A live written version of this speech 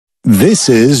This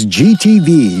is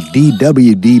GTV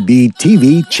DWDB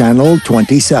TV Channel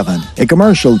 27, a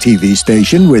commercial TV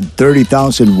station with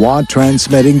 30,000 watt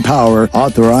transmitting power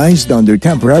authorized under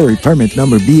temporary permit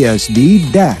number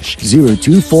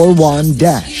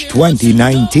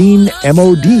BSD-0241-2019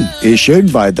 MOD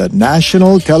issued by the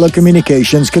National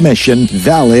Telecommunications Commission,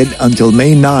 valid until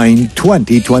May 9,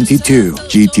 2022.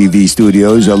 GTV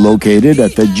studios are located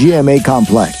at the GMA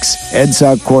Complex,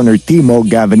 EDSA Corner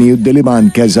Timog Avenue,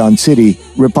 Diliman, Quezon City,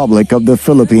 Republic of the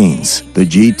Philippines. The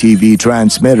GTV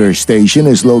transmitter station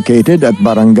is located at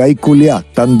Barangay Culiac,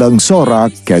 Tandang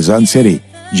Sora, Quezon City.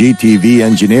 GTV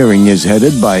engineering is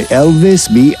headed by Elvis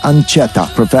B. Ancheta,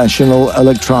 professional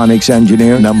electronics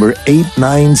engineer number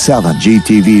 897.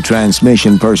 GTV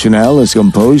transmission personnel is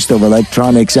composed of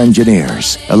electronics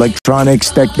engineers,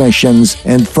 electronics technicians,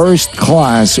 and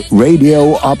first-class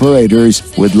radio operators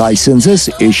with licenses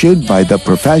issued by the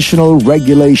Professional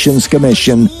Regulations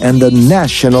Commission and the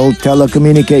National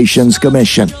Telecommunications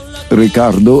Commission.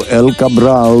 Ricardo L.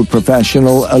 Cabral,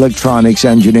 professional electronics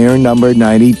engineer number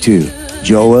 92.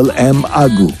 Joel M.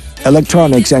 Agu,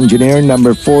 electronics engineer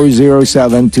number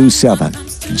 40727.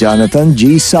 Jonathan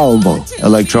G. Salvo,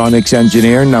 electronics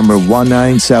engineer number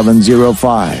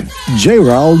 19705.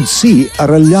 Gerald C.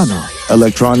 Arellano,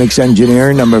 electronics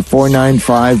engineer number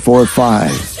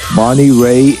 49545. Bonnie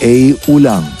Ray A.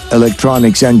 Ulang,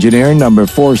 electronics engineer number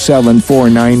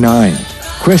 47499.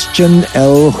 Christian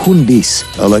L. Hundis,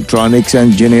 electronics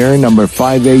engineer number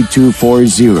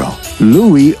 58240.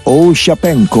 Louis O.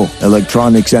 Shapenko,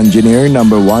 electronics engineer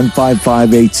number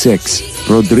 15586.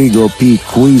 Rodrigo P.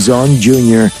 Quizon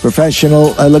Jr.,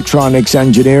 professional electronics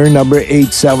engineer number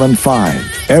 875.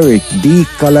 Eric D.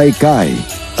 Kalaykay,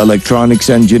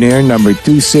 electronics engineer number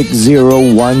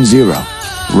 26010.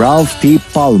 Ralph T.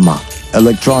 Palma,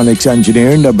 electronics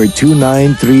engineer number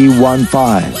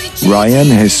 29315. Ryan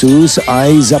Jesus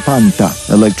I. Zapanta,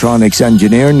 electronics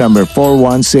engineer number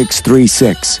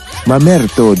 41636.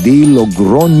 Mamerto D.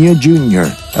 Logroño Jr.,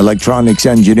 electronics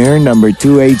engineer number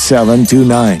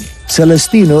 28729.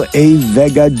 Celestino A.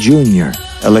 Vega Jr.,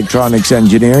 electronics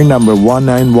engineer number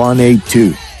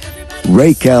 19182.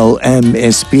 Raquel M.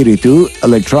 Espiritu,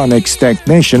 electronics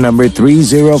technician number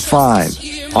 305.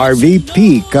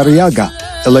 RVP Cariaga,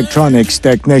 electronics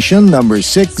technician number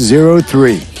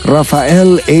 603.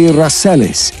 Rafael A.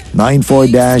 Racelis,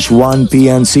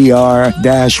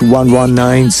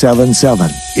 94-1PNCR-11977.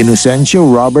 Inocencio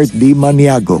Robert D.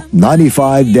 Maniago,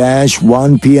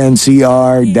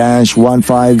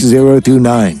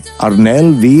 95-1PNCR-15029.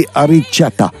 Arnel V.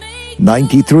 Aricheta,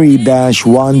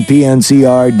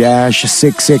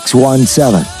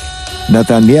 93-1PNCR-6617.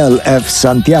 Nathaniel F.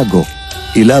 Santiago,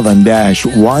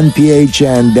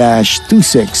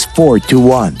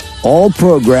 11-1PHN-26421. All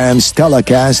programs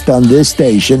telecast on this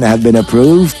station have been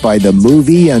approved by the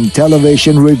Movie and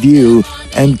Television Review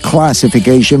and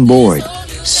Classification Board.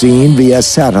 Seen via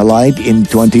satellite in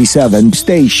 27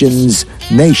 stations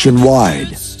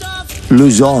nationwide.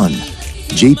 Luzon,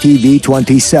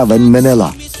 GTV-27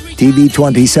 Manila,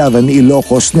 TV-27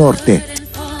 Ilocos Norte,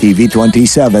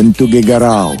 TV-27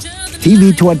 Tuguegarao,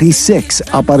 TV-26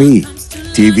 Apari,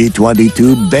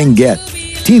 TV-22 Benguet,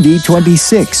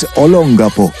 TV-26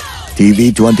 Olongapo,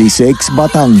 TV-26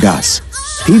 Batangas,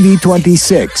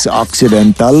 TV-26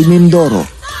 Occidental Mindoro,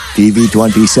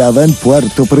 TV-27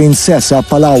 Puerto Princesa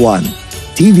Palawan,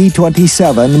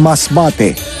 TV-27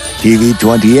 Masbate,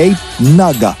 TV-28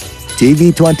 Naga,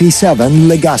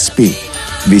 TV-27 Legazpi.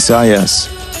 Visayas,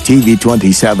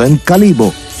 TV-27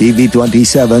 Calibo,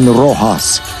 TV-27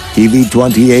 Rojas,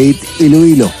 TV-28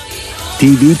 Iloilo,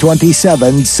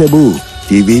 TV-27 Cebu,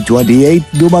 TV-28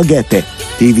 Dumaguete,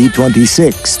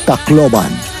 TV-26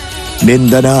 Tacloban.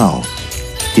 Mindanao,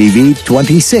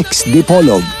 TV-26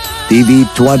 Dipolog,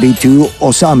 TV-22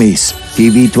 Osamis,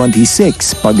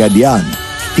 TV-26 Pagadian,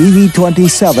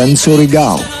 TV-27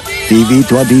 Surigao,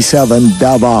 TV-27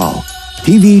 Davao,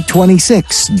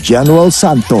 TV-26 General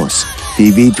Santos,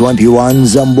 TV-21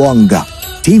 Zamboanga,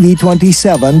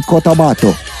 TV-27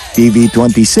 Cotabato,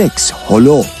 TV-26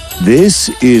 Holo. This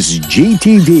is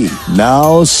GTV,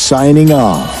 now signing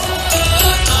off.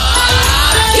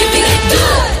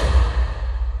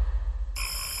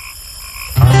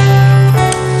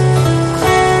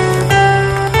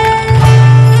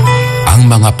 Ang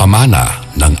mga pamana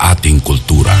ng ating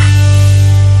kultura.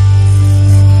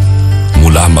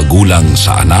 Mula magulang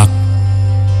sa anak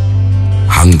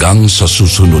hanggang sa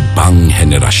susunod pang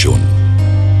henerasyon.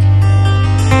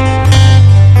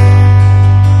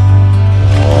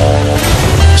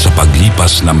 Sa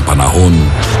paglipas ng panahon,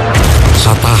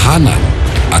 sa tahanan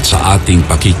at sa ating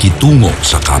pakikitungo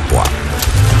sa kapwa,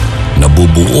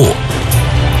 nabubuo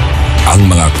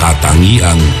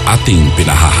katangiang ating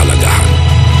pinahahalagahan.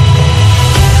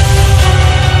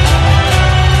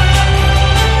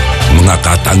 Mga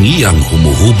katangiang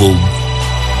humuhubog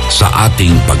sa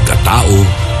ating pagkatao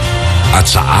at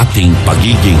sa ating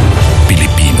pagiging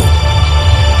Pilipino.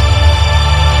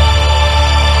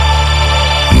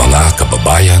 Mga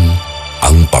kababayan,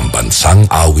 ang pambansang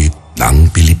awit ng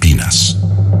Pilipinas.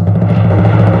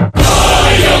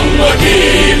 Kayang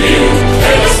mag-ibig,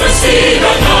 CLASSMC.